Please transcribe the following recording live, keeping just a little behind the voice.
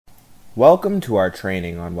Welcome to our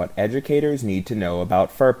training on what educators need to know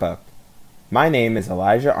about FERPA. My name is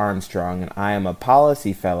Elijah Armstrong and I am a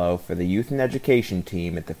Policy Fellow for the Youth and Education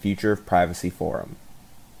team at the Future of Privacy Forum.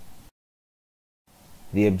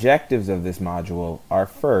 The objectives of this module are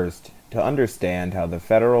first, to understand how the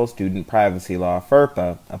federal student privacy law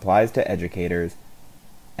FERPA applies to educators,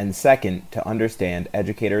 and second, to understand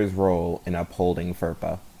educators' role in upholding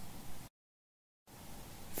FERPA.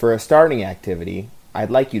 For a starting activity, I'd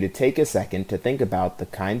like you to take a second to think about the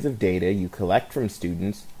kinds of data you collect from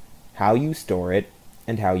students, how you store it,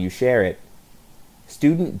 and how you share it.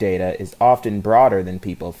 Student data is often broader than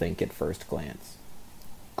people think at first glance.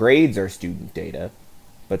 Grades are student data,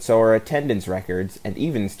 but so are attendance records and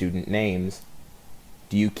even student names.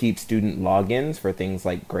 Do you keep student logins for things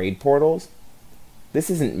like grade portals? This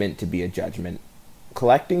isn't meant to be a judgment.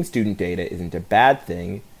 Collecting student data isn't a bad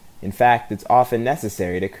thing. In fact, it's often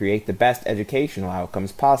necessary to create the best educational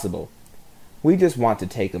outcomes possible. We just want to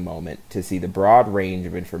take a moment to see the broad range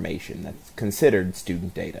of information that's considered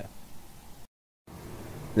student data.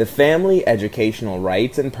 The Family Educational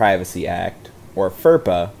Rights and Privacy Act, or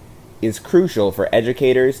FERPA, is crucial for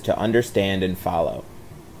educators to understand and follow.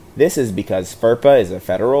 This is because FERPA is a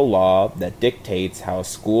federal law that dictates how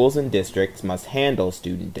schools and districts must handle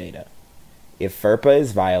student data. If FERPA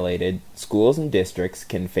is violated, schools and districts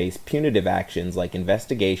can face punitive actions like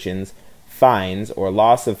investigations, fines, or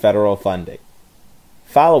loss of federal funding.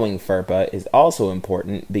 Following FERPA is also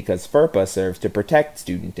important because FERPA serves to protect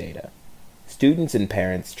student data. Students and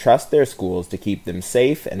parents trust their schools to keep them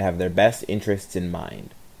safe and have their best interests in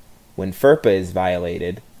mind. When FERPA is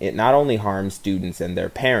violated, it not only harms students and their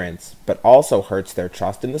parents, but also hurts their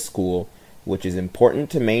trust in the school, which is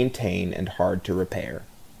important to maintain and hard to repair.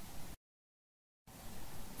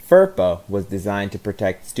 FERPA was designed to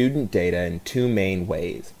protect student data in two main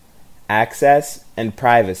ways: access and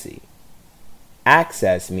privacy.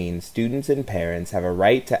 Access means students and parents have a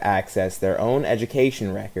right to access their own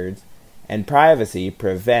education records, and privacy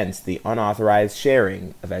prevents the unauthorized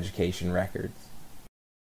sharing of education records.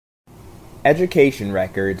 Education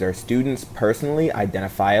records are students' personally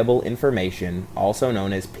identifiable information, also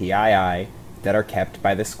known as PII, that are kept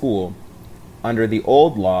by the school. Under the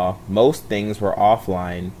old law, most things were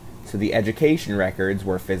offline, so the education records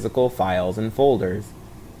were physical files and folders.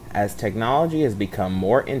 As technology has become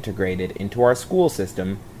more integrated into our school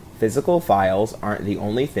system, physical files aren't the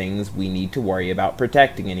only things we need to worry about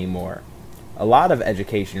protecting anymore. A lot of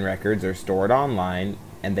education records are stored online,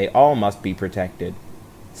 and they all must be protected.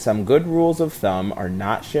 Some good rules of thumb are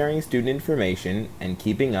not sharing student information and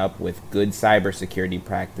keeping up with good cybersecurity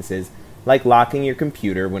practices, like locking your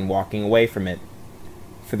computer when walking away from it.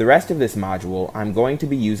 For the rest of this module, I'm going to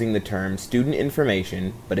be using the term student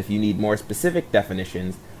information, but if you need more specific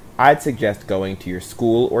definitions, I'd suggest going to your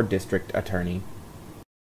school or district attorney.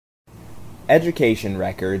 Education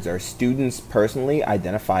records are students' personally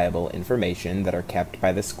identifiable information that are kept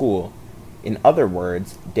by the school. In other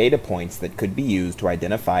words, data points that could be used to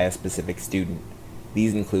identify a specific student.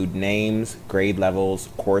 These include names, grade levels,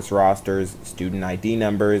 course rosters, student ID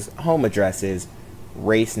numbers, home addresses,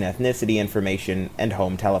 race and ethnicity information, and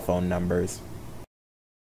home telephone numbers.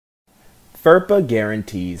 FERPA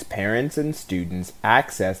guarantees parents and students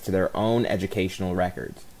access to their own educational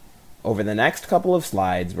records. Over the next couple of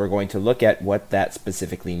slides, we're going to look at what that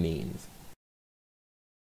specifically means.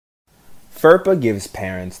 FERPA gives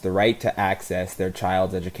parents the right to access their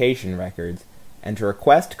child's education records and to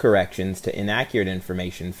request corrections to inaccurate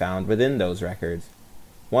information found within those records.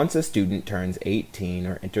 Once a student turns 18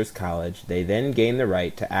 or enters college, they then gain the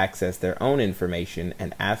right to access their own information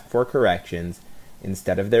and ask for corrections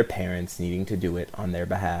instead of their parents needing to do it on their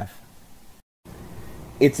behalf.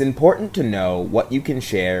 It's important to know what you can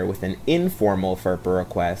share with an informal FERPA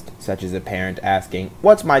request, such as a parent asking,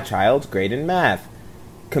 "What's my child's grade in math?"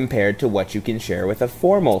 compared to what you can share with a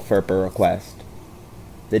formal FERPA request.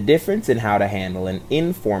 The difference in how to handle an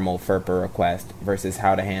informal FERPA request versus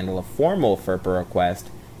how to handle a formal FERPA request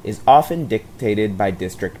is often dictated by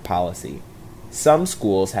district policy. Some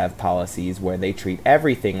schools have policies where they treat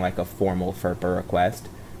everything like a formal FERPA request,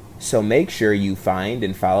 so make sure you find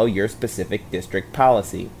and follow your specific district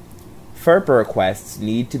policy. FERPA requests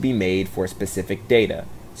need to be made for specific data,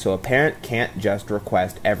 so a parent can't just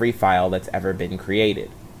request every file that's ever been created.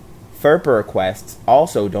 FERPA requests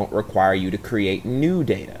also don't require you to create new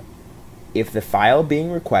data. If the file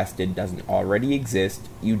being requested doesn't already exist,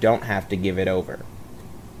 you don't have to give it over.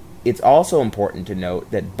 It's also important to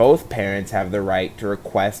note that both parents have the right to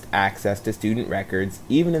request access to student records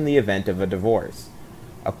even in the event of a divorce.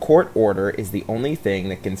 A court order is the only thing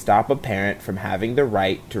that can stop a parent from having the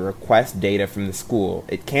right to request data from the school.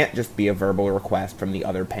 It can't just be a verbal request from the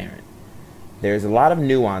other parent. There's a lot of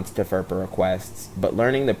nuance to FERPA requests, but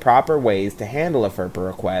learning the proper ways to handle a FERPA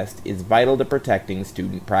request is vital to protecting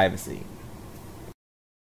student privacy.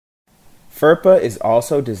 FERPA is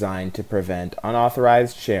also designed to prevent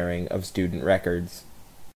unauthorized sharing of student records.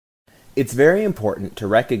 It's very important to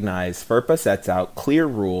recognize FERPA sets out clear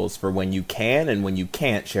rules for when you can and when you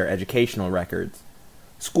can't share educational records.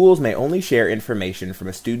 Schools may only share information from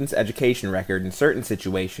a student's education record in certain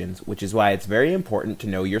situations, which is why it's very important to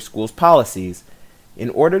know your school's policies. In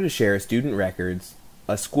order to share student records,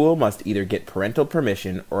 a school must either get parental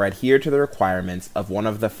permission or adhere to the requirements of one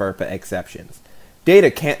of the FERPA exceptions.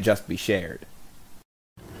 Data can't just be shared.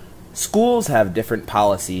 Schools have different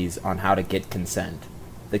policies on how to get consent.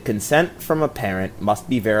 The consent from a parent must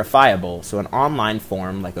be verifiable, so an online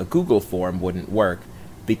form like a Google form wouldn't work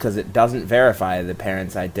because it doesn't verify the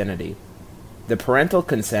parent's identity. The parental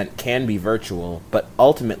consent can be virtual, but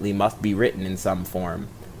ultimately must be written in some form.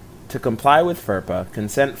 To comply with FERPA,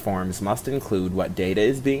 consent forms must include what data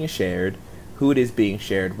is being shared, who it is being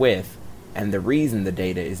shared with, and the reason the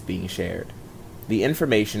data is being shared. The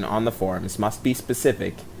information on the forms must be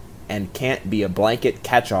specific and can't be a blanket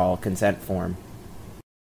catch-all consent form.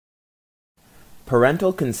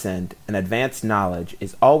 Parental consent and advanced knowledge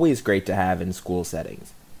is always great to have in school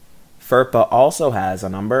settings. FERPA also has a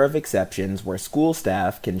number of exceptions where school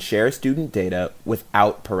staff can share student data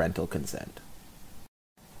without parental consent.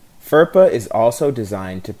 FERPA is also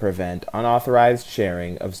designed to prevent unauthorized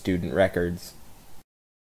sharing of student records.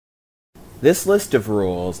 This list of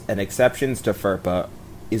rules and exceptions to FERPA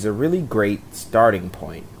is a really great starting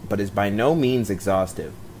point, but is by no means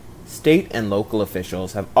exhaustive. State and local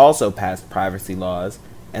officials have also passed privacy laws,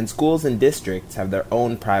 and schools and districts have their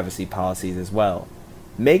own privacy policies as well.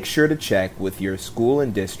 Make sure to check with your school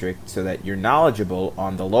and district so that you're knowledgeable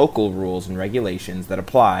on the local rules and regulations that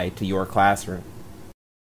apply to your classroom.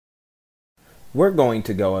 We're going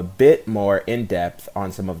to go a bit more in-depth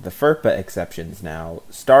on some of the FERPA exceptions now,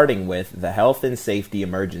 starting with the Health and Safety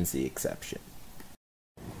Emergency Exception.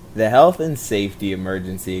 The Health and Safety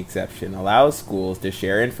Emergency Exception allows schools to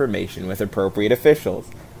share information with appropriate officials.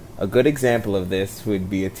 A good example of this would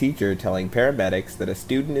be a teacher telling paramedics that a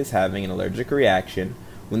student is having an allergic reaction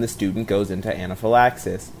when the student goes into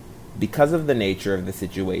anaphylaxis. Because of the nature of the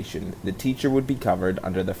situation, the teacher would be covered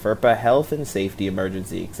under the FERPA Health and Safety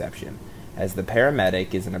Emergency Exception, as the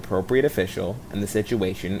paramedic is an appropriate official and the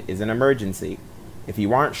situation is an emergency. If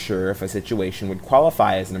you aren't sure if a situation would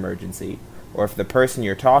qualify as an emergency, or if the person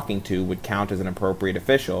you're talking to would count as an appropriate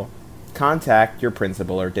official, contact your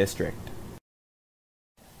principal or district.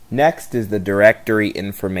 Next is the Directory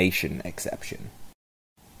Information Exception.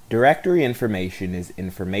 Directory information is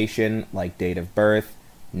information like date of birth,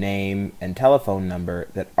 name, and telephone number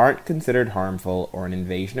that aren't considered harmful or an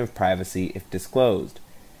invasion of privacy if disclosed.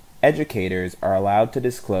 Educators are allowed to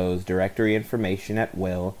disclose directory information at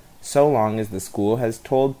will so long as the school has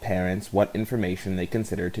told parents what information they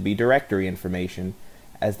consider to be directory information,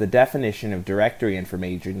 as the definition of directory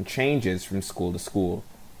information changes from school to school.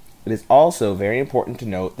 It is also very important to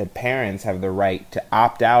note that parents have the right to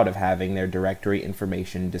opt out of having their directory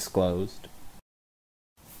information disclosed.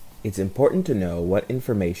 It's important to know what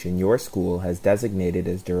information your school has designated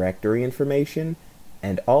as directory information,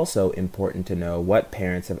 and also important to know what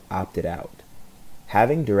parents have opted out.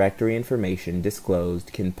 Having directory information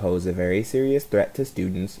disclosed can pose a very serious threat to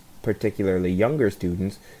students, particularly younger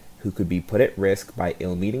students, who could be put at risk by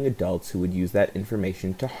ill-meaning adults who would use that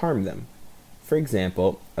information to harm them. For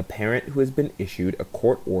example, a parent who has been issued a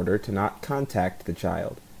court order to not contact the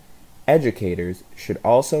child. Educators should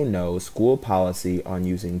also know school policy on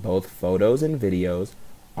using both photos and videos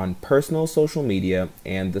on personal social media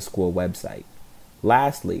and the school website.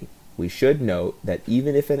 Lastly, we should note that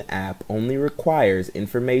even if an app only requires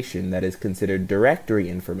information that is considered directory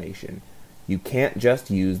information, you can't just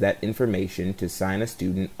use that information to sign a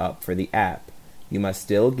student up for the app. You must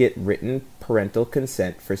still get written parental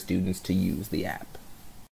consent for students to use the app.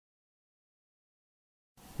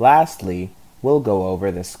 Lastly, we'll go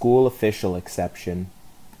over the school official exception.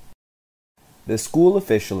 The school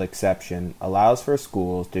official exception allows for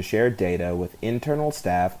schools to share data with internal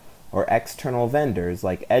staff or external vendors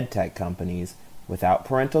like edtech companies without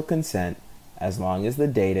parental consent, as long as the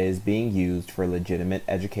data is being used for legitimate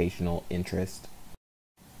educational interest.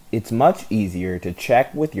 It's much easier to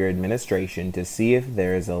check with your administration to see if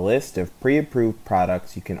there is a list of pre-approved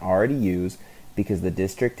products you can already use because the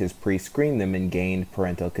district has pre-screened them and gained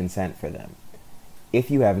parental consent for them.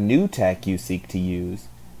 If you have new tech you seek to use,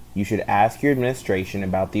 You should ask your administration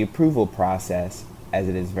about the approval process, as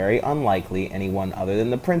it is very unlikely anyone other than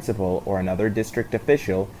the principal or another district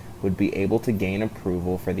official would be able to gain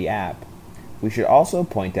approval for the app. We should also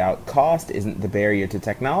point out cost isn't the barrier to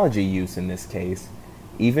technology use in this case.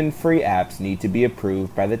 Even free apps need to be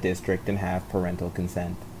approved by the district and have parental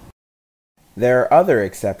consent. There are other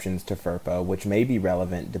exceptions to FERPA which may be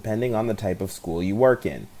relevant depending on the type of school you work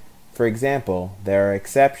in. For example, there are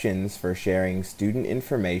exceptions for sharing student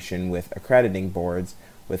information with accrediting boards,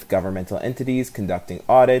 with governmental entities conducting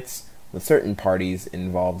audits, with certain parties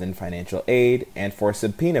involved in financial aid, and for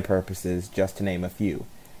subpoena purposes, just to name a few.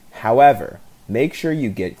 However, make sure you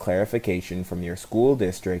get clarification from your school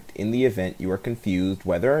district in the event you are confused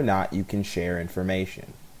whether or not you can share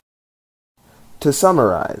information. To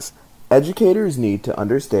summarize, educators need to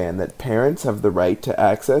understand that parents have the right to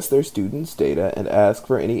access their students' data and ask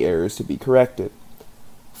for any errors to be corrected.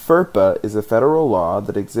 FERPA is a federal law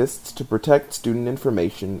that exists to protect student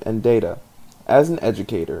information and data. As an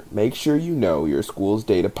educator, make sure you know your school's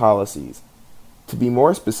data policies. To be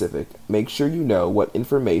more specific, make sure you know what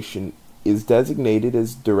information is designated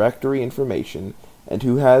as directory information and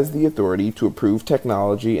who has the authority to approve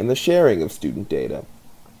technology and the sharing of student data.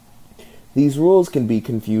 These rules can be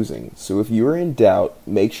confusing, so if you are in doubt,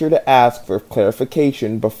 make sure to ask for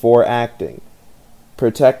clarification before acting.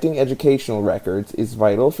 Protecting educational records is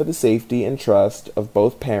vital for the safety and trust of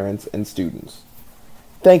both parents and students.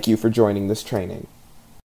 Thank you for joining this training.